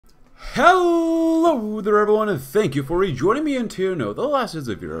Hello there everyone, and thank you for rejoining me in TNO, the last is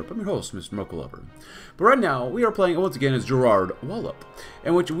of Europe. I'm your host, Mr. Mocha Lover. But right now, we are playing once again as Gerard Wallop,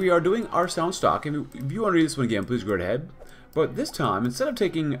 in which we are doing our sound stock. And if you want to read this one again, please go right ahead. But this time, instead of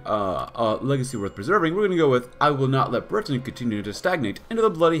taking a legacy worth preserving, we're going to go with I will not let Britain continue to stagnate into the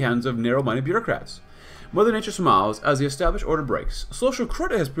bloody hands of narrow-minded bureaucrats. Mother Nature smiles as the established order breaks. Social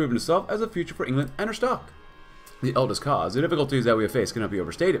credit has proven itself as a future for England and her stock. The eldest cause, the difficulties that we have faced cannot be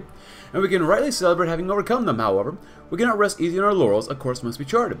overstated, and we can rightly celebrate having overcome them. However, we cannot rest easy on our laurels. A course must be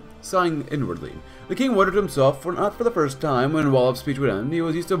charted. Sighing inwardly, the king wondered to himself, for not for the first time, when Wallop's speech would end. He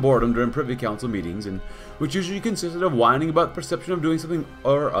was used to boredom during Privy Council meetings, and which usually consisted of whining about the perception of doing something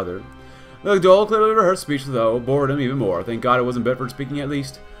or other. The dull, clearly rehearsed speech, though, bored him even more. Thank God it wasn't Bedford speaking, at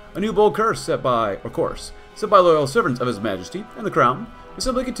least. A new bold course set by loyal servants of His Majesty and the Crown. We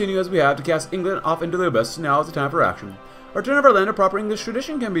simply continue as we have to cast England off into the abyss. Now is the time for action. Our return of our land to proper English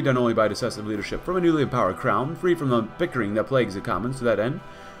tradition can be done only by decisive leadership from a newly empowered crown, free from the bickering that plagues the Commons. To that end,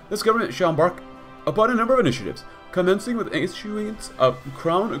 this government shall embark upon a number of initiatives, commencing with issuance of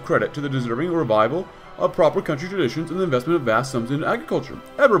crown credit to the deserving, revival of proper country traditions, and the investment of vast sums in agriculture.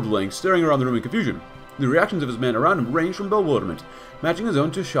 Edward blinked, staring around the room in confusion. The reactions of his men around him ranged from bewilderment, matching his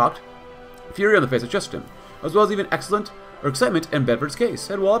own, to shocked fury on the face of Chesterton, as well as even excitement in Bedford's case.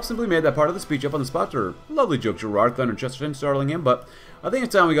 Had Wallop simply made that part of the speech up on the spot, or lovely joke, Gerard, thundered Chesterton, startling him, but I think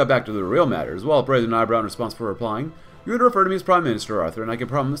it's time we got back to the real matters. Wallop raised an eyebrow in response for replying. You would refer to me as Prime Minister, Arthur, and I can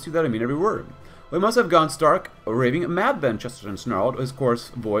promise you that I mean every word. We must have gone stark, raving mad then, Chesterton snarled, his coarse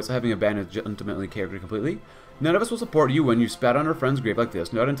voice having abandoned his gentlemanly character completely. None of us will support you when you spat on our friend's grave like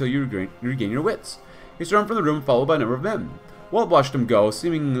this, not until you regain your wits. He stormed from the room, followed by a number of men. Wallop watched him go,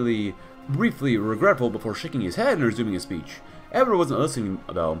 seemingly briefly regretful before shaking his head and resuming his speech. Edward wasn't listening,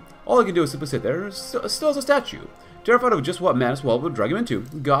 though. All he could do was simply sit there, still as a statue, terrified of just what madness Wallop would drag him into.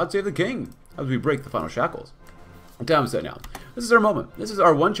 God save the king, as we break the final shackles. The time is set now. This is our moment. This is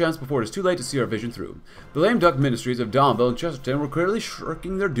our one chance before it is too late to see our vision through. The lame duck ministries of Domville and Chesterton were clearly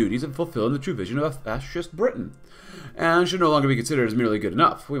shirking their duties of fulfilling the true vision of a fascist Britain, and should no longer be considered as merely good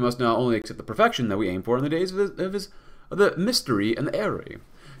enough. We must now only accept the perfection that we aim for in the days of the mystery and the airy.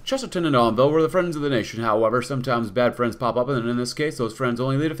 Chesterton and Domville were the friends of the nation. However, sometimes bad friends pop up, and in this case, those friends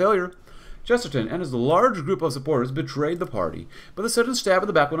only lead to failure. Chesterton and his large group of supporters betrayed the party, but the sudden stab in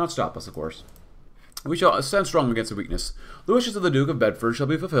the back will not stop us, of course. We shall stand strong against the weakness. The wishes of the Duke of Bedford shall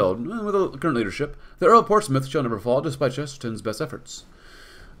be fulfilled. With the current leadership, the Earl of Portsmouth shall never fall, despite Chesterton's best efforts.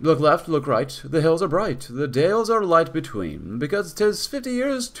 Look left, look right, the hills are bright, the dales are light between, because 'tis 50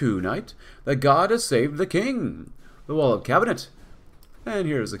 years to-night that God has saved the King. The Wallop Cabinet. And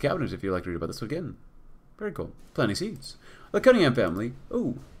here's the cabinet if you'd like to read about this again. Very cool. Planting seeds. The Cunningham family.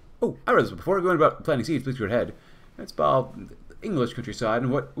 Oh, I read this before. Going about planting seeds, please go ahead. It's about the English countryside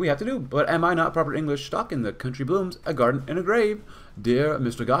and what we have to do. But am I not proper English stock? In the country blooms a garden and a grave, dear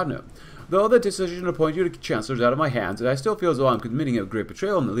Mr. Gardner. Though the decision to appoint you to Chancellor is out of my hands, I still feel as though I'm committing a great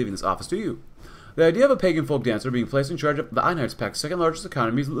betrayal in leaving this office to you. The idea of a pagan folk dancer being placed in charge of the Einheitspact's second largest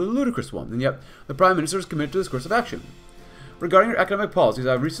economy is a ludicrous one, and yet the Prime Minister is committed to this course of action. Regarding your economic policies,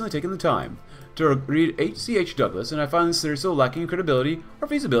 I have recently taken the time to read H.C.H. Douglas, and I find this theory so lacking in credibility or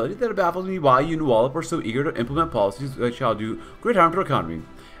feasibility that it baffles me why you and Wallop are so eager to implement policies that shall do great harm to our economy.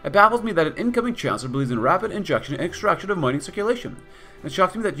 It baffles me that an incoming Chancellor believes in rapid injection and extraction of money in circulation. It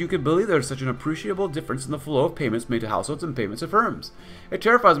shocks me that you could believe there is such an appreciable difference in the flow of payments made to households and payments to firms. It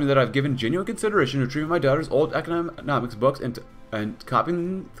terrifies me that I have given genuine consideration to retrieving my daughter's old economics books and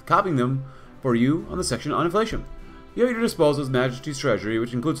copying them for you on the section on inflation. You have at your disposal His Majesty's Treasury,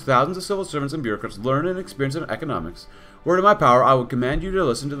 which includes thousands of civil servants and bureaucrats learned and experienced in economics. Were it in my power, I would command you to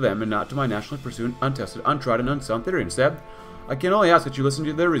listen to them and not to my nationally pursued, untested, untried, and unsound theory. Instead, I can only ask that you listen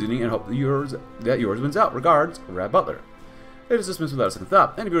to their reasoning and hope that yours wins out. Regards, Rab Butler. It is dismissed without a second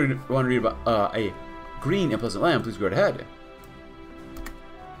thought. And if you want to read about a green and pleasant land, please go right ahead.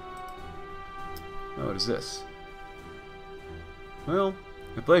 Oh, what is this? Well,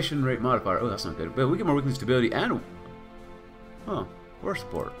 inflation rate modifier. Oh, that's not good. But we get more weekly stability and war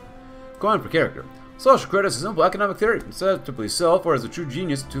support. Go on for character. Social credit is a simple economic theory. It's said to please self, or as a true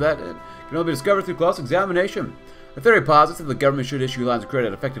genius to that end, can only be discovered through close examination. The theory posits that the government should issue lines of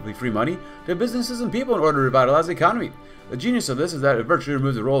credit, effectively free money, to businesses and people in order to revitalize the economy. The genius of this is that it virtually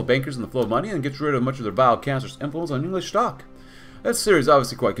removes the role of bankers in the flow of money and gets rid of much of their vile, cancerous influence on English stock. This theory is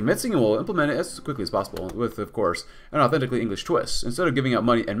obviously quite convincing, and we'll implement it as quickly as possible, with, of course, an authentically English twist. Instead of giving out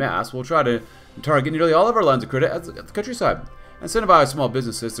money en masse, we'll try to target nearly all of our lines of credit at the countryside. Incentivize small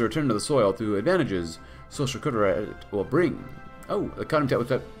businesses to return to the soil through advantages social credit will bring. Oh, the economy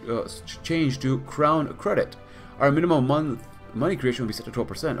tax was changed to crown credit. Our minimum money creation will be set to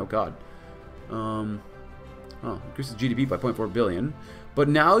 12%. Oh god. Increases GDP by 0.4 billion. But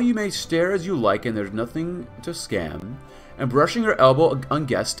now you may stare as you like and there's nothing to scam. And brushing your elbow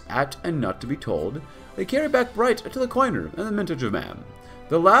unguessed at and not to be told, they carry back bright to the coiner and the mintage of man.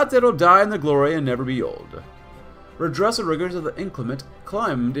 The lads that'll die in the glory and never be old. Redress the rigors of the inclement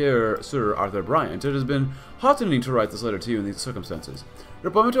climb, dear Sir Arthur Bryant. It has been heartening to write this letter to you in these circumstances. Your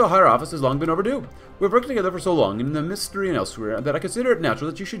appointment to a higher office has long been overdue. We have worked together for so long in the mystery and elsewhere that I consider it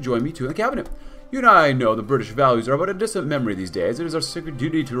natural that you should join me too in the cabinet. You and I know the British values are but a distant memory these days. It is our sacred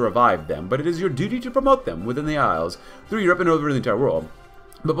duty to revive them, but it is your duty to promote them within the Isles, through Europe and over the entire world.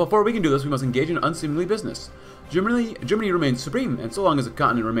 But before we can do this, we must engage in unseemly business. Germany remains supreme, and so long as the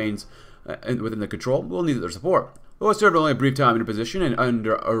continent remains within their control, we'll need their support. Though I served only a brief time in a position and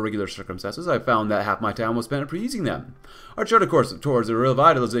under irregular circumstances, I found that half my time was spent appeasing them. Our charted course towards the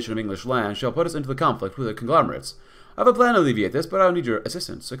revitalization of English land shall put us into the conflict with the conglomerates. I have a plan to alleviate this, but I will need your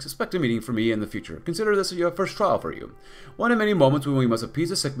assistance. Expect a meeting from me in the future. Consider this your first trial for you. One of many moments when we must appease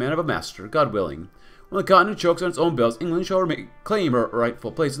the sick man of a master, God willing. When the continent chokes on its own bells, England shall claim her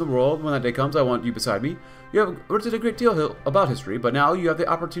rightful place in the world. When that day comes, I want you beside me. You have written a great deal about history, but now you have the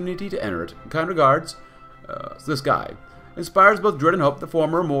opportunity to enter it. Kind regards, this guy. Inspires both dread and hope, the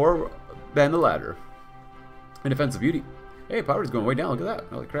former more than the latter. In defense of beauty. Hey, poverty's going way down, look at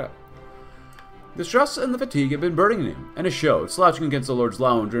that. Holy crap. The stress and the fatigue had been burdening him, and it showed, slouching against the Lord's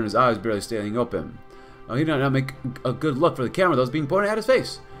lounge and his eyes barely staying open. He did not make a good look for the camera that was being pointed at his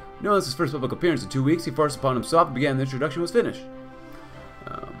face. Knowing this his first public appearance in 2 weeks, he forced upon himself and began the introduction was finished.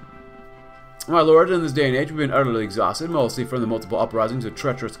 My lord, in this day and age, we've been utterly exhausted, mostly from the multiple uprisings of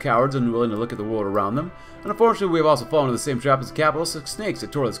treacherous cowards unwilling to look at the world around them. And unfortunately, we have also fallen into the same trap as the capitalist snakes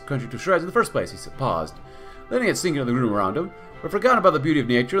that tore this country to shreds in the first place. He paused, letting it sink into the room around him. We've forgotten about the beauty of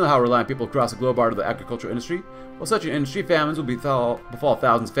nature and how reliant people across the globe are to the agricultural industry. While such an industry, famines will befall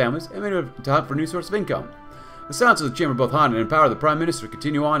thousands of families, and many have to hunt for new sources of income. The silence of the chamber both haunted and empowered the Prime Minister to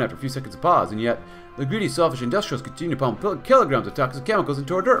continue on after a few seconds of pause, and yet the greedy, selfish industrialists continue to pump kilograms of toxic chemicals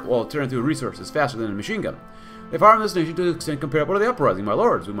into our dirt while tearing through resources faster than a machine gun. They've harmed this nation to an extent comparable to the uprising, my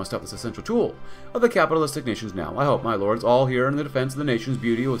lords. We must stop this essential tool of the capitalistic nations now. I hope, my lords, all here in the defense of the nation's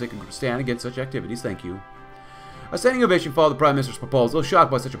beauty will take a stand against such activities. Thank you. A standing ovation followed the Prime Minister's proposal.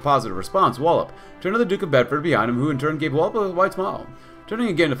 Shocked by such a positive response, Wallop turned to the Duke of Bedford behind him, who in turn gave Wallop a wide smile. Turning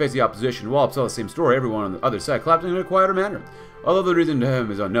again to face the opposition, Wallop saw the same story. Everyone on the other side clapped in a quieter manner, although the reason to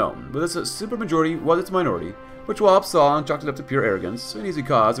him is unknown. But this supermajority was its minority, which Wallop saw and chalked it up to pure arrogance. An easy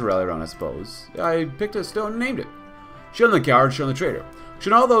cause to rally around, I suppose. I picked a stone and named it. Shun the coward, shun the traitor.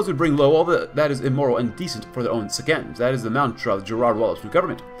 Shun all those who bring low all that is immoral and decent for their own sick ends. That is the mantra of Gerard Wallop's new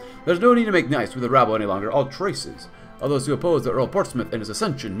government. There's no need to make nice with the rabble any longer. All traces of those who oppose the Earl of Portsmouth and his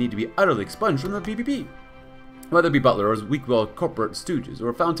ascension need to be utterly expunged from the PPP. Whether it be Butler or his weak-willed corporate stooges,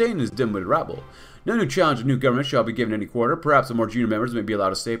 or Fontaine and his dim-witted rabble. No new challenge of new government shall be given any quarter. Perhaps the more junior members may be allowed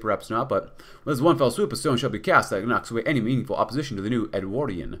to stay, perhaps not, but with this one fell swoop, a stone shall be cast that knocks away any meaningful opposition to the new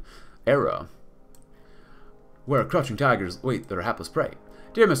Edwardian era, where crouching tigers wait their hapless prey.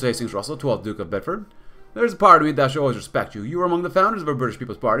 Dear Mr. Hastings Russell, 12th Duke of Bedford, there is a part of me that shall always respect you. You are among the founders of our British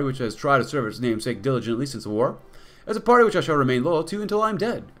People's Party, which has tried to serve its namesake diligently since the war. As a party which I shall remain loyal to until I am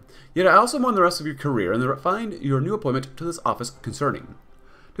dead. Yet I also mourn the rest of your career and find your new appointment to this office concerning.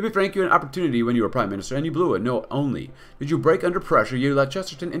 To be frank, you had an opportunity when you were Prime Minister, and you blew it. Not only did you break under pressure, you let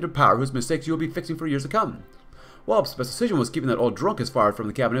Chesterton into power, whose mistakes you will be fixing for years to come. Wallop's best decision was keeping that old drunk as far from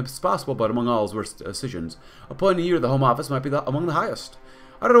the cabinet as possible, but among all his worst decisions, appointing you to the Home Office might be among the highest.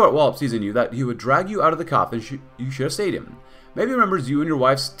 I don't know what Wallop sees in you, that he would drag you out of the coffin. You should have stayed him. Maybe he remembers you and your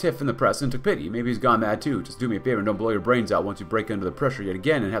wife's tiff in the press and took pity. Maybe he's gone mad too. Just do me a favor and don't blow your brains out once you break under the pressure yet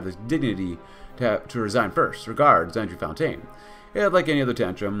again and have the dignity to resign first. Regards, Andrew Fontaine. Yeah, like any other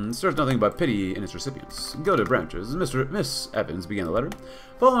tantrum, serves nothing but pity in its recipients. Go to branches. Miss Evans began the letter.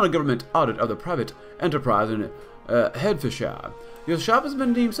 Following a government audit of the private enterprise in Hertfordshire, your shop has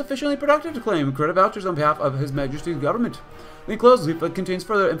been deemed sufficiently productive to claim credit vouchers on behalf of His Majesty's government. The enclosed leaflet contains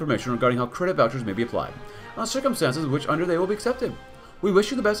further information regarding how credit vouchers may be applied, on circumstances which under they will be accepted. We wish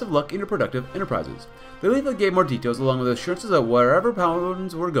you the best of luck in your productive enterprises. The leaflet gave more details along with assurances that wherever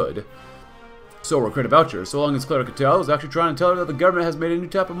pounds were good, so were credit vouchers. So long as Clara could tell, was actually trying to tell her that the government has made a new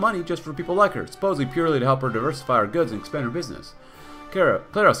type of money just for people like her, supposedly purely to help her diversify her goods and expand her business.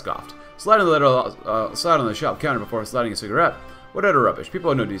 Clara scoffed, sliding the letter aside on the shop counter before sliding a cigarette. What utter rubbish. People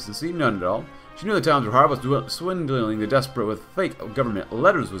had no decency, none at all. She knew the times were hard, but swindling the desperate with fake government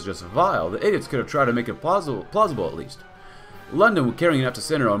letters was just vile. The idiots could have tried to make it plausible at least. London carrying enough to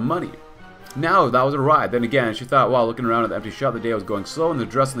send her own money. Now that was a ride. Then again, she thought while looking around at the empty shop, the day was going slow, and the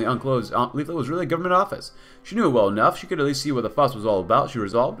dress on the unclosed leaflet was really a government office. She knew it well enough. She could at least see what the fuss was all about, she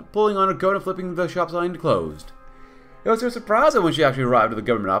resolved, pulling on her coat and flipping the shop sign closed. It was her surprise that when she actually arrived at the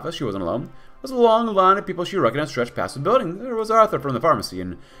government office, she wasn't alone. There was a long line of people she recognized stretched past the building. There was Arthur from the pharmacy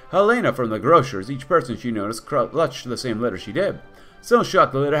and Helena from the grocer's. Each person she noticed clutched the same letter she did. So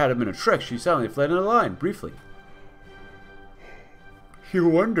shocked the letter had been a trick, she suddenly fled in a line, briefly. She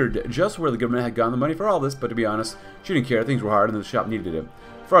wondered just where the government had gotten the money for all this, but to be honest, she didn't care. Things were hard and the shop needed it.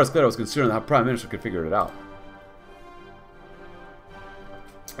 As far as Clara was concerned, the Prime Minister could figure it out.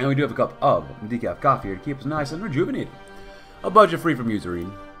 And we do have a cup of decaf coffee here to keep us nice and rejuvenated. A budget free from usury.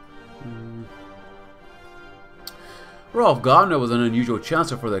 Rolf Gardner was an unusual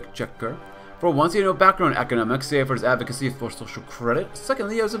chancellor for the Exchequer. For once, he had no background in economics, save for his advocacy for social credit.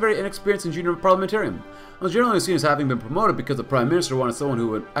 Secondly, he was a very inexperienced and junior parliamentarian. I was generally seen as having been promoted because the Prime Minister wanted someone who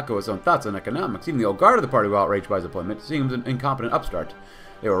would echo his own thoughts on economics. Even the old guard of the party were outraged by his appointment, seeing him as an incompetent upstart.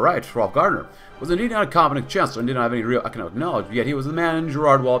 They were right. Rolf Gardner was indeed not a competent chancellor and did not have any real economic knowledge, yet he was the man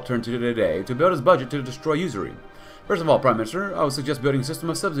Gerard Wallop turned to today to build his budget to destroy usury. First of all, Prime Minister, I would suggest building a system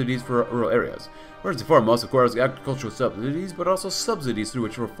of subsidies for rural areas. First and foremost, of course, agricultural subsidies, but also subsidies through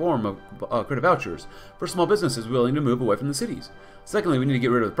which reform of credit vouchers for small businesses willing to move away from the cities. Secondly, we need to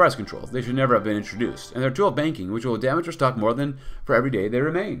get rid of the price controls. They should never have been introduced. And they're a tool of banking, which will damage our stock more than for every day they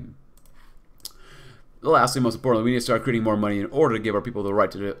remain. Lastly, most importantly, we need to start creating more money in order to give our people the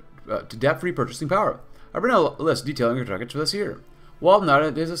right to debt-free purchasing power. I've written a list detailing our targets for this year. Wallop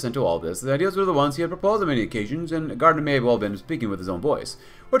nodded his assent to all this. The ideas were the ones he had proposed on many occasions, and Gardner may have well been speaking with his own voice,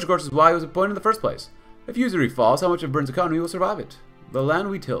 which of course is why he was appointed in the first place. If usury falls, how much of Britain's economy will survive it? The land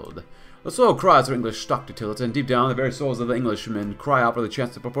we tilled. The soil cries for English stock to till it, and deep down the very souls of the Englishmen cry out for the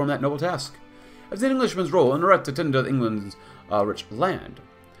chance to perform that noble task. It's an Englishman's role and right to tend to England's rich land.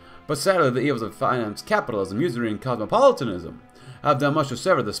 But sadly, the evils of finance, capitalism, usury, and cosmopolitanism have done much to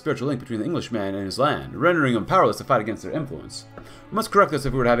sever the spiritual link between the Englishman and his land, rendering him powerless to fight against their influence. We must correct this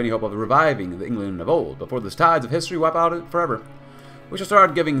if we were to have any hope of reviving the England of old, before the tides of history wipe out it forever. We shall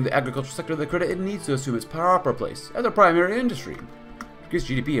start giving the agricultural sector the credit it needs to assume its proper place as a primary industry. Increase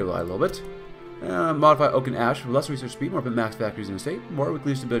GDP a little bit. Modify oak and ash for less research speed, more max factories in the state, more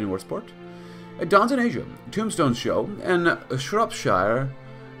weekly stability and war sport. It dawns in Asia. Tombstones show, and Shropshire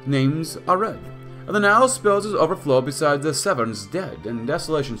names are read. And the Nile spills its overflow beside the Severn's dead, and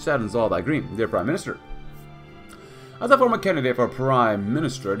desolation saddens all thy green, dear Prime Minister. As a former candidate for Prime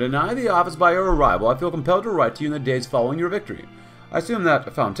Minister, deny the office by your arrival, I feel compelled to write to you in the days following your victory. I assume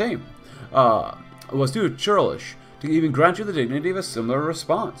that Fontaine was too churlish to even grant you the dignity of a similar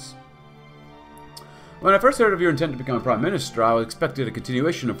response. When I first heard of your intent to become a Prime Minister, I expected a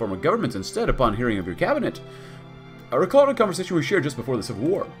continuation of former governments. Instead, upon hearing of your cabinet, I recalled a conversation we shared just before the Civil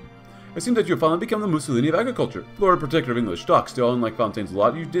War. It seemed that you have finally become the Mussolini of agriculture. Lord Protector of English stock, still, unlike Fontaine's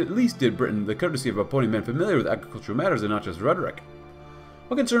lot, you at least did Britain the courtesy of appointing men familiar with agricultural matters and not just rhetoric.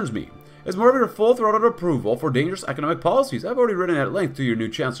 What concerns me is more of your full-throated approval for dangerous economic policies. I've already written at length to your new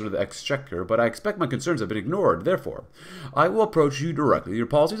Chancellor of the Exchequer, but I expect my concerns have been ignored. Therefore, I will approach you directly. Your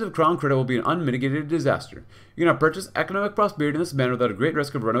policies of crown credit will be an unmitigated disaster. You cannot purchase economic prosperity in this manner without a great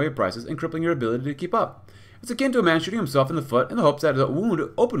risk of runaway prices and crippling your ability to keep up. It's akin to a man shooting himself in the foot in the hopes that a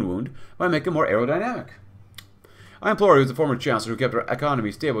open wound, might make him more aerodynamic. I implore you, as a former Chancellor who kept our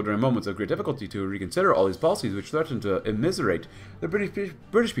economy stable during moments of great difficulty, to reconsider all these policies which threaten to immiserate the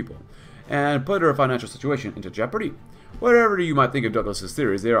British people and put our financial situation into jeopardy. Whatever you might think of Douglas's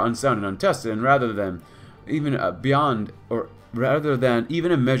theories, they are unsound and untested, and rather than even a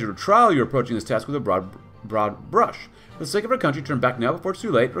measured trial, you're approaching this task with a broad brush. For the sake of our country, turn back now before it's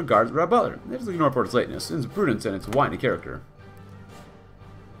too late. Regards, Rob Butler. Just ignore for its lateness, its prudence, and its whiny character.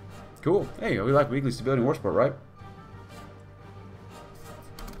 Cool. Hey, we like weekly stability and war sport, right?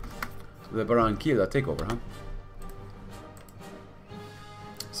 The Barranquilla takeover, huh?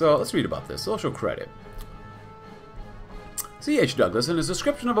 So let's read about this. Social credit. C.H. Douglas, in his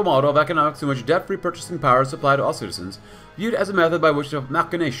description of a model of economics in which debt-free purchasing power is supplied to all citizens, viewed as a method by which the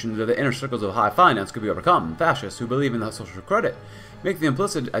machinations of the inner circles of high finance could be overcome. Fascists, who believe in the social credit, make the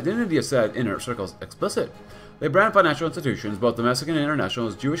implicit identity of said inner circles explicit. They brand financial institutions, both domestic and international,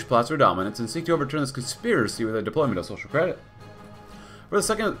 as Jewish plots or dominance, and seek to overturn this conspiracy with the deployment of social credit. For the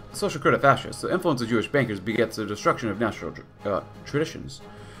second social credit fascists, the influence of Jewish bankers begets the destruction of national traditions.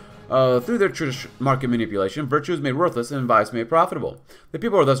 Through their market manipulation, virtue is made worthless and vice made profitable. The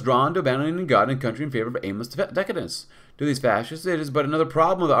people are thus drawn to abandoning God and country in favor of aimless decadence. To these fascists, it is but another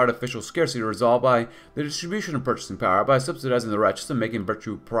problem of the artificial scarcity resolved by the distribution of purchasing power, by subsidizing the righteous and making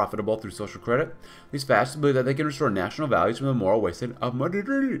virtue profitable through social credit. These fascists believe that they can restore national values from the moral wasteland of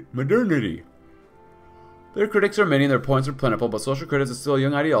modernity. Their critics are many and their points are plentiful, but social credit is still a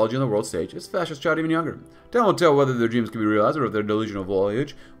young ideology on the world stage. Its fascist child even younger. Time will tell whether their dreams can be realized or if their delusional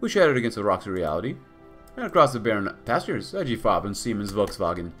voyage we shattered against the rocks of reality. And across the barren pastures, G5 and Siemens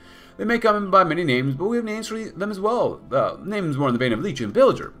Volkswagen. They may come in by many names, but we have names for them as well. Names more in the vein of leech and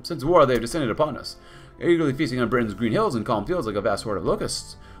pillager. Since the war, they have descended upon us, eagerly feasting on Britain's green hills and calm fields like a vast horde of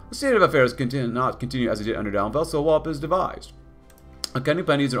locusts. The state of affairs cannot continue as it did under Downfell, so Wallop is devised. A cunning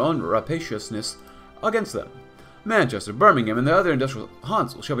plan to use their own rapaciousness against them. Manchester, Birmingham, and the other industrial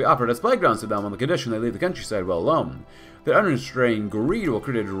haunts shall be offered as playgrounds to them on the condition they leave the countryside well alone. Their unrestrained greed will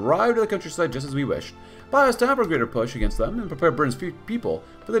create a drive to the countryside just as we wished. Buy us time for a greater push against them and prepare Britain's people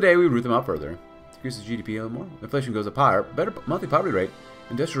for the day we root them out further. Decreases GDP a little more. Inflation goes up higher. Better monthly poverty rate.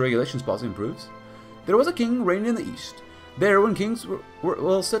 Industrial regulations policy improves. There was a king reigning in the east. There, when kings were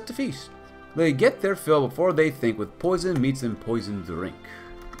well set to feast, they get their fill before they think with poison meats and poison drink.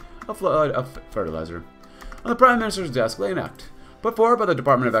 A flood of fertilizer. On the Prime Minister's desk lay an act, put forward by the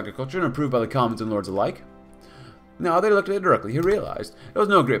Department of Agriculture and approved by the Commons and Lords alike. Now they looked at it directly. He realized it was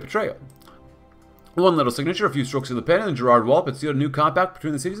no great betrayal. One little signature, a few strokes of the pen, and Gerard Wallop had sealed a new compact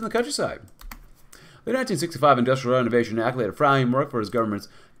between the cities and the countryside. The 1965 Industrial Renovation Act laid a framework for his government's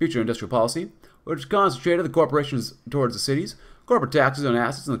future industrial policy, which concentrated the corporations towards the cities. Corporate taxes on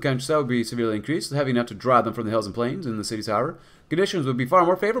assets in the countryside would be severely increased, heavy enough to drive them from the hills and plains. In the cities, however, conditions would be far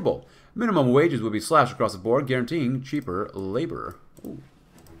more favorable. Minimum wages would be slashed across the board, guaranteeing cheaper labor.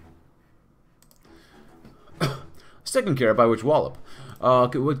 Second care by which Wallop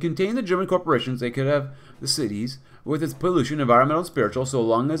would contain the German corporations. They could have the cities with its pollution, environmental and spiritual, so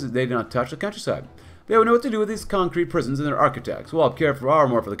long as they did not touch the countryside. They would know what to do with these concrete prisons and their architects. Wallop cared far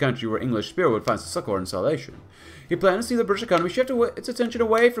more for the country where English spirit would find succor and salvation. He planned to see the British economy shift its attention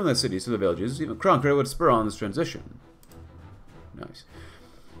away from the cities to the villages. Even Crown Credit would spur on this transition. Nice.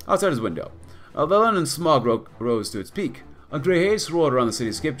 Outside his window, the London smog rose to its peak. A grey haze swirled around the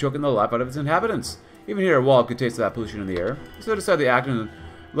cityscape, choking the life out of its inhabitants. Even here, Wallop could taste that pollution in the air. He stood aside the act and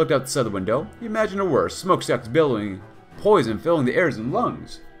looked outside the window. He imagined a worse, smokestacks billowing, poison filling the airs and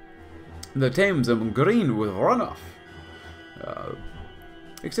lungs. The Thames green with runoff.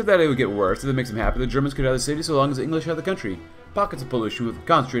 Except that it would get worse. If it makes him happy, the Germans could have the city so long as the English have the country. Pockets of pollution with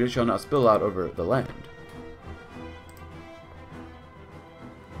concentrated shall not spill out over the land.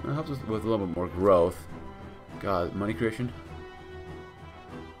 That helps us with a little bit more growth. God, money creation.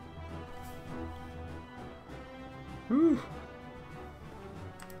 Whew.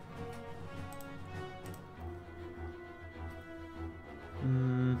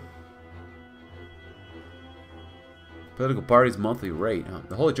 Political party's monthly rate.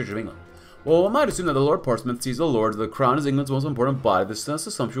 The Holy Church of England. Well, one might assume that the Lord Portsmouth sees the Lord of the Crown as England's most important body. This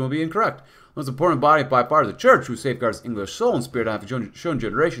assumption will be incorrect. The most important body by far is the Church, who safeguards English soul and spirit and have shown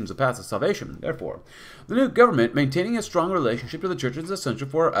generations the path of salvation. Therefore, the new government maintaining a strong relationship to the Church is essential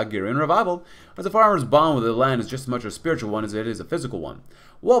for agrarian revival, as a farmer's bond with the land is just as much a spiritual one as it is a physical one.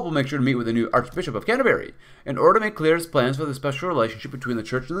 Wallop will make sure to meet with the new Archbishop of Canterbury in order to make clear his plans for the special relationship between the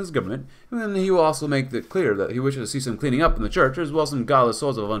Church and his government, and then he will also make it clear that he wishes to see some cleaning up in the Church, as well as some godless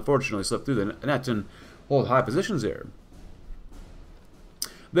souls that have unfortunately slipped through the net and hold high positions there.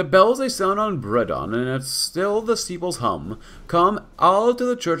 The bells they sound on Bredon, and it's still the steeples hum. Come all to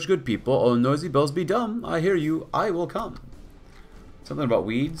the church, good people, oh noisy bells be dumb. I hear you, I will come. Something about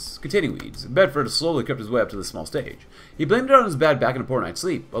weeds? Containing weeds. Bedford slowly crept his way up to the small stage. He blamed it on his bad back and a poor night's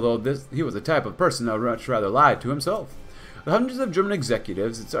sleep, although he was the type of person that would much rather lie to himself. The hundreds of German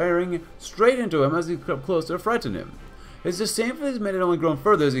executives staring straight into him as he crept closer frightened him. His disdain for these men had only grown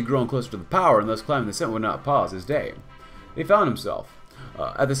further as he grown closer to the power, and thus climbing the ascent would not pause his day. He found himself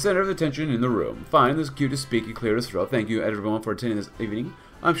at the center of the attention in the room. Fine, this cue to speak, he cleared his throat. Thank you, everyone, for attending this evening.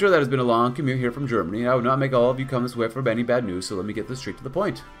 I'm sure that has been a long commute here from Germany, and I would not make all of you come this way for any bad news, so let me get this straight to the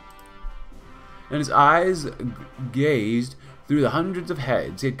point. And his eyes gazed through the hundreds of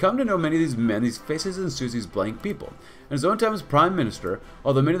heads. He had come to know many of these men, these faces and suits, these blank people. In his own time as Prime Minister,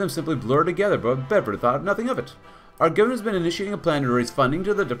 although many of them simply blurred together, but Bedford thought nothing of it. Our government has been initiating a plan to raise funding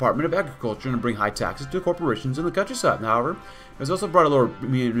to the Department of Agriculture and bring high taxes to corporations in the countryside. However, it has also brought a lower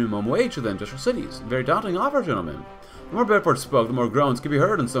minimum wage to the industrial cities. A very daunting offer, gentlemen. The more Bedford spoke, the more groans could be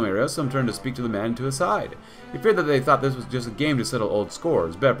heard in some areas. Some turned to speak to the man to his side. He feared that they thought this was just a game to settle old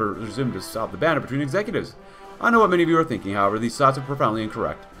scores. Bedford resumed to stop the banter between executives. I know what many of you are thinking, however. These thoughts are profoundly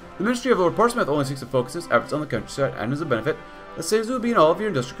incorrect. The ministry of Lord Portsmouth only seeks to focus its efforts on the countryside and as a benefit, the saves will be in all of your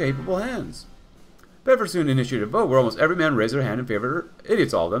industrial capable hands. Bedford soon initiated a vote where almost every man raised their hand in favor.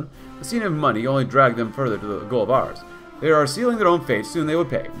 Idiots, all of them. The scene of money only dragged them further to the goal of ours. They are sealing their own fate. Soon they would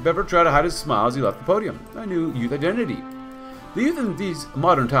pay. Bedford tried to hide his smile as he left the podium. A new youth identity. The youth in these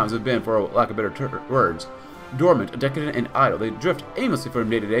modern times have been, for lack of better words, dormant, decadent, and idle. They drift aimlessly from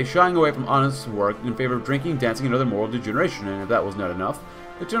day to day, shying away from honest work in favor of drinking, dancing, and other moral degeneration. And if that was not enough,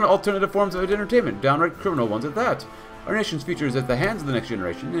 they turn to alternative forms of entertainment, downright criminal ones at that. Our nation's future is at the hands of the next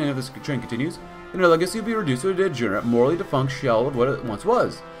generation, and if this trend continues, then our legacy will be reduced to a degenerate, morally defunct shell of what it once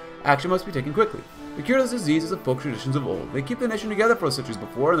was. Action must be taken quickly. The cure to this disease is the folk traditions of old. They keep the nation together for centuries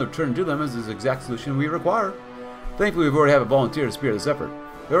before, and the return to them is the exact solution we require. Thankfully, we already have a volunteer to spear this effort.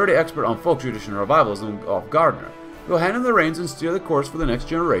 They're already expert on folk tradition and revivalism of Gardner. They will hand in the reins and steer the course for the next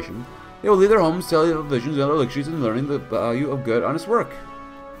generation. They will leave their homes, televisions, and other luxuries in learning the value of good, honest work.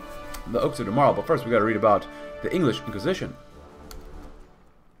 The Oaks of tomorrow, but first we got to read about the English Inquisition.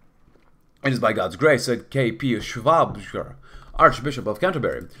 It is by God's grace, said K.P. Swagbucks, Archbishop of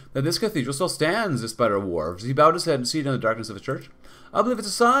Canterbury, that this cathedral still stands despite our war. He bowed his head and seated in the darkness of his church. I believe it's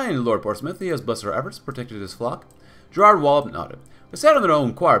a sign, Lord Portsmouth. He has blessed our efforts, protected his flock. Gerard Wallop nodded. They sat on their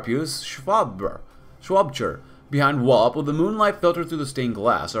own choir pews, Swagbucks, behind Wallop, with the moonlight filtered through the stained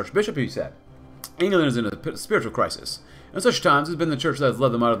glass. Archbishop, he said, England is in a spiritual crisis. In such times, it has been the church that has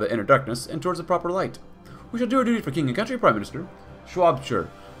led them out of the inner darkness and towards the proper light. We shall do our duty for king and country, Prime Minister. Swagbucks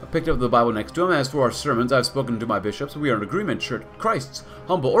picked up the Bible next to him. As for our sermons, I have spoken to my bishops. We are in agreement. Christ's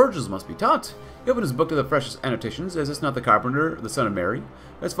humble origins must be taught. He opened his book to the freshest annotations. Is this not the carpenter, the son of Mary?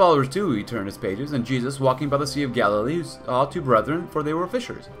 His followers, too, he turned his pages, and Jesus walking by the Sea of Galilee saw two brethren, for they were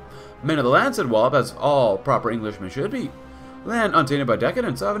fishers. Men of the land, said Wallop, as all proper Englishmen should be. Land untainted by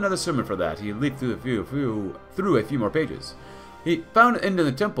decadence. I have another sermon for that. He leaped through a few more pages. He found in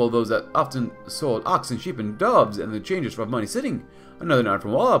the temple those that often sold oxen, sheep, and doves, and the changers for money sitting. Another nod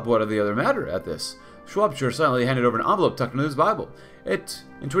from Wallop. What of the other matter at this? Swagbucks silently handed over an envelope tucked into his Bible.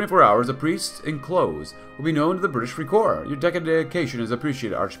 In 24 hours, a priest in clothes will be known to the British Free Corps. Your dedication is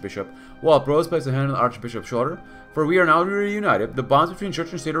appreciated, Archbishop. Wallop rose, placed a hand on the Archbishop's shoulder. For we are now reunited. The bonds between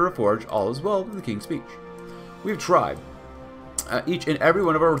church and state are reforged. All is well, the King's speech. We have tried each and every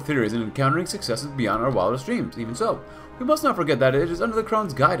one of our theories in encountering successes beyond our wildest dreams. Even so, we must not forget that it is under the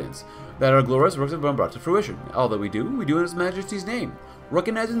Crown's guidance that our glorious works have been brought to fruition. All that we do in His Majesty's name,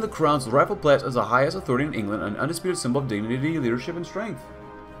 recognizing the Crown's rightful place as the highest authority in England, an undisputed symbol of dignity, leadership, and strength.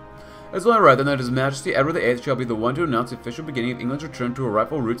 It is only right then that His Majesty Edward VIII shall be the one to announce the official beginning of England's return to her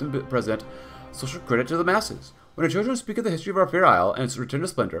rightful roots and present social credit to the masses. When our children speak of the history of our fair isle and its return to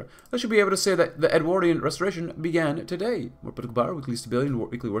splendor, they should be able to say that the Edwardian restoration began today. More political power, weekly stability, and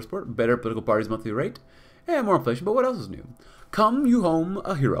weekly war support, better political parties' monthly rate, and more inflation, but what else is new? Come you home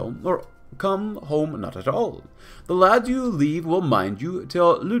a hero, or come home not at all. The lad you leave will mind you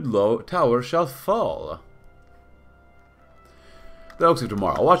till Ludlow Tower shall fall. The Oaks of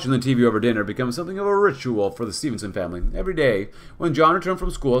tomorrow. Watching the TV over dinner becomes something of a ritual for the Stevenson family. Every day, when John returned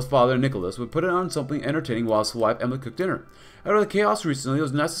from school, his father, Nicholas, would put on something entertaining while his wife, Emily, cooked dinner. After the chaos recently, it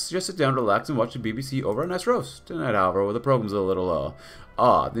was nice to just sit down, relax, and watch the BBC over a nice roast. Tonight, however, the program's a little,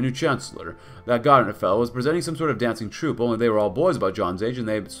 odd. The new Chancellor, that Gardner fellow, was presenting some sort of dancing troupe, only they were all boys about John's age, and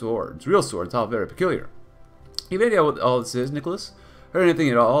they had swords. Real swords, how very peculiar. You have any idea what all this is, Nicholas? Heard anything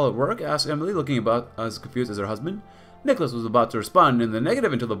at all at work? Asked Emily, looking about as confused as her husband. Nicholas was about to respond in the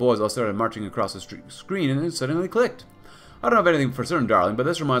negative until the boys all started marching across the screen, and it suddenly clicked. I don't know of anything for certain, darling, but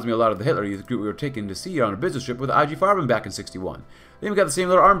this reminds me a lot of the Hitler Youth group we were taken to see on a business trip with IG Farben back in '61. They even got the same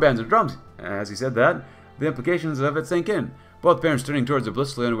little armbands and drums. As he said that, the implications of it sank in. Both parents turning towards their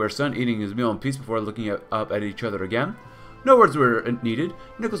blissfully unaware son, eating his meal in peace before looking up at each other again. No words were needed.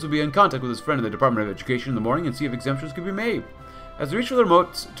 Nicholas would be in contact with his friend in the Department of Education in the morning and see if exemptions could be made. As they reached for the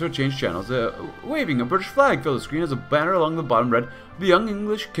remote to change channels, waving a British flag filled the screen as a banner along the bottom read, "The Young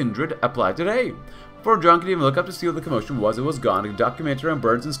English Kindred Apply Today." Before John could even look up to see what the commotion was, it was gone, a documentary on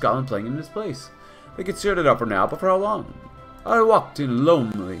birds in Scotland playing in its place. They could stare it up for now, but for how long? I walked in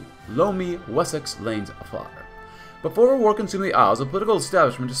loamy Wessex lanes afar. Before war consumed the Isles, the political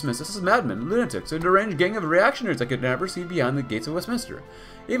establishment dismissed us as madmen, lunatics, a deranged gang of reactionaries I could never see beyond the gates of Westminster.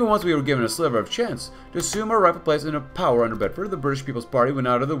 Even once we were given a sliver of chance to assume our rightful place in power under Bedford, the British People's Party went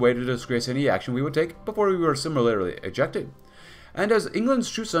out of the way to disgrace any action we would take before we were similarly ejected. And as England's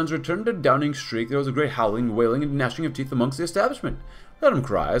true sons returned to Downing Street, there was a great howling, wailing, and gnashing of teeth amongst the establishment. Let them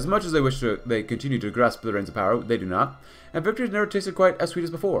cry. As much as they wish to, they continue to grasp the reins of power, they do not, and victory has never tasted quite as sweet as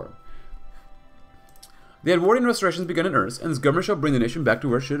before. The Edwardian restoration has begun in earnest, and this government shall bring the nation back to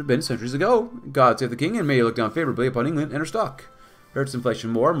where it should have been centuries ago. God save the King, and may he look down favorably upon England and her stock. Hurts inflation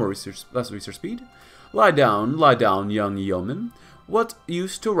more research, less research speed. Lie down, young yeoman. What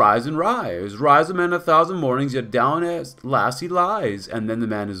use to rise and rise? Rise a man 1,000 mornings, yet down at last he lies, and then the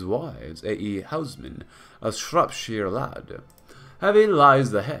man is wise. A.E. Houseman, a Shropshire lad. Heavy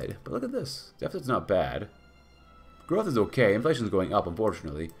lies the head. But look at this. Deficit's not bad. Growth is okay. Inflation's going up,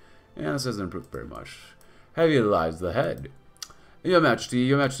 unfortunately. And this hasn't improved very much. Heavy lies the head. Your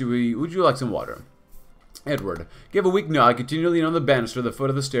Majesty, would you like some water? Edward gave a weak nod, continually leaning on the banister at the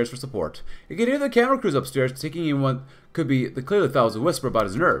foot of the stairs for support. He could hear the camera crews upstairs taking in what could be the clearly felt a whisper about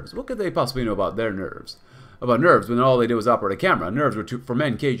his nerves. What could they possibly know about their nerves? About nerves when all they did was operate a camera. Nerves were for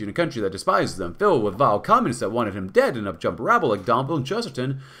men caged in a country that despised them, filled with vile communists that wanted him dead, and up-jumped rabble like Domville and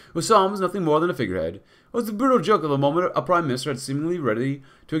Chesterton, who saw him as nothing more than a figurehead. It was the brutal joke of the moment a prime minister had seemingly ready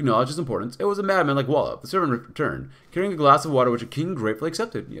to acknowledge his importance. It was a madman like Wallop. The servant returned, carrying a glass of water which a king gratefully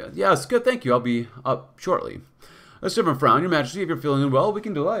accepted. Yes, good, thank you. I'll be up shortly. The servant frowned. Your Majesty, if you're feeling unwell, we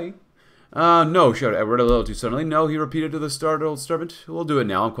can delay. No, shouted Edward a little too suddenly. No, he repeated to the startled servant. We'll do it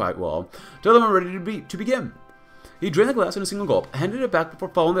now. I'm quite well. Tell them I'm ready to begin. He drained the glass in a single gulp, handed it back before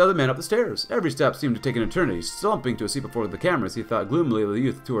following the other man up the stairs. Every step seemed to take an eternity. Slumping to a seat before the cameras, he thought gloomily of the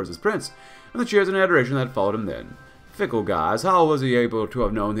youth towards his prince, and the cheers and adoration that had followed him then. Fickle guys, how was he able to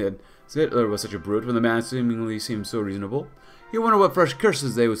have known that Hitler was such a brute when the man seemingly seemed so reasonable? He wondered what fresh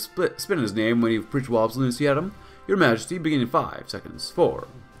curses they would spit in his name when he preached Wallop's lunacy at him. Your Majesty, beginning in 5 seconds. 4,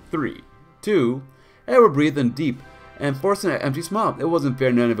 3, 2. Edward breathed in deep and forced an empty smile. It wasn't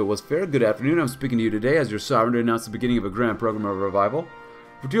fair, none of it was fair. Good afternoon, I'm speaking to you today as your sovereign to announce the beginning of a grand program of revival.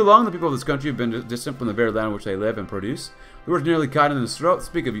 For too long, the people of this country have been distant from the very land in which they live and produce. The word's nearly caught in his throat.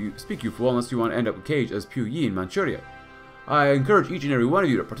 Speak, you fool, unless you want to end up caged as Pu Yi in Manchuria. I encourage each and every one of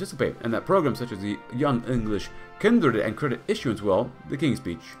you to participate in that program, such as the Young English Kindred and Credit Issuance Will, the King's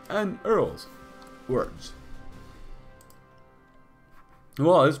Speech, and Earl's words.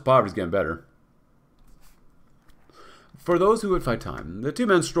 Well, this poverty's getting better. For those who would fight time, the two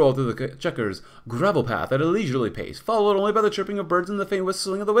men strolled through the checkers gravel path at a leisurely pace, followed only by the chirping of birds and the faint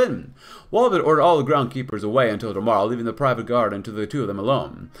whistling of the wind. Wallop had ordered all the groundkeepers away until tomorrow, leaving the private guard and the two of them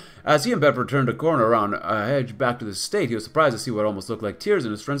alone. As he and Bedford turned a corner around a hedge back to the estate, he was surprised to see what almost looked like tears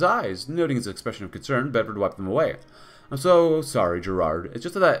in his friend's eyes. Noting his expression of concern, Bedford wiped them away. I'm so sorry, Gerard. It's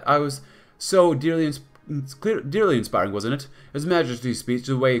just that I was so dearly inspiring, wasn't it? His Majesty's speech,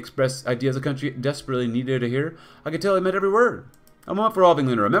 the way he expressed ideas the country desperately needed to hear. I could tell he meant every word. A moment for all of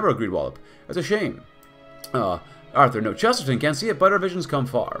England to remember, agreed Wallop. It's a shame. Arthur, no, Chesterton can't see it, but our visions come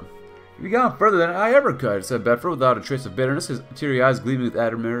far. You've gone further than I ever could, said Bedford without a trace of bitterness, his teary eyes gleaming with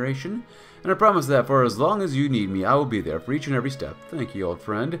admiration. And I promise that for as long as you need me, I will be there for each and every step. Thank you, old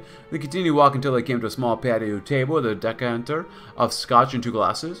friend. They continued to walk until they came to a small patio table with a decanter of scotch and 2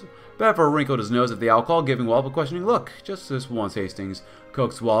 glasses. Bedford wrinkled his nose at the alcohol, giving Wallop a questioning look. Just this once, Hastings,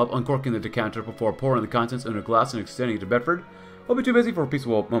 coaxed Wallop, uncorking the decanter before pouring the contents in a glass and extending it to Bedford. We'll be too busy for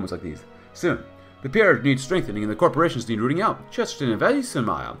peaceful moments like these. Soon. The peerage needs strengthening, and the corporations need rooting out. Chesterton and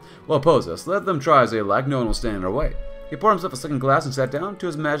Vallismile will oppose us. Let them try as they like. No one will stand in our way. He poured himself a second glass and sat down. To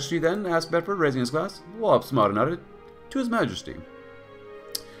His Majesty, then, asked Bedford, raising his glass. Wallop smiled and nodded. To His Majesty.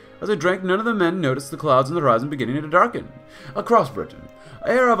 As they drank, none of the men noticed the clouds on the horizon beginning to darken. Across Britain, an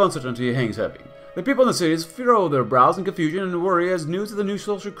air of uncertainty hangs heavy. The people in the cities furrow their brows in confusion and worry as news of the new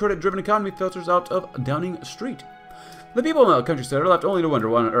social credit-driven economy filters out of Downing Street. The people in the countryside are left only to wonder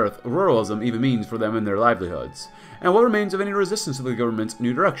what on earth ruralism even means for them and their livelihoods, and what remains of any resistance to the government's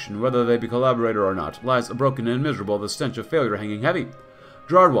new direction, whether they be collaborator or not, lies broken and miserable, the stench of failure hanging heavy.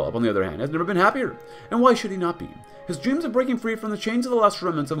 Gerard Wallop, on the other hand, has never been happier, and why should he not be? His dreams of breaking free from the chains of the last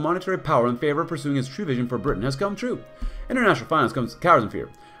remnants of monetary power in favor of pursuing his true vision for Britain has come true. International finance cowers in fear,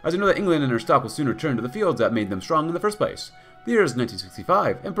 as they know that England and her stock will soon return to the fields that made them strong in the first place. The year is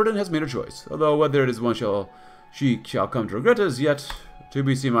 1965, and Britain has made her choice, although whether it is one she shall come to regret is yet to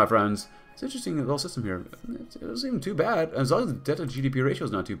be seen, my friends. It's interesting, the whole system here. It doesn't seem too bad, as long as the debt-to-GDP ratio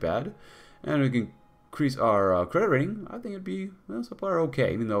is not too bad, and we can increase our credit rating. I think it'd be, well, so far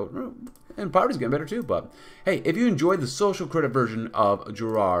okay, even though, and poverty's getting better too. But hey, if you enjoyed the social credit version of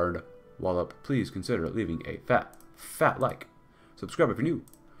Gerard Wallop, please consider leaving a fat like. Subscribe if you're new.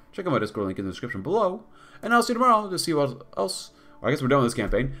 Check out my Discord link in the description below, and I'll see you tomorrow to see what else. Or I guess we're done with this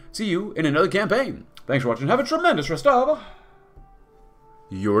campaign. See you in another campaign. Thanks for watching. Have a tremendous rest of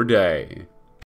your day.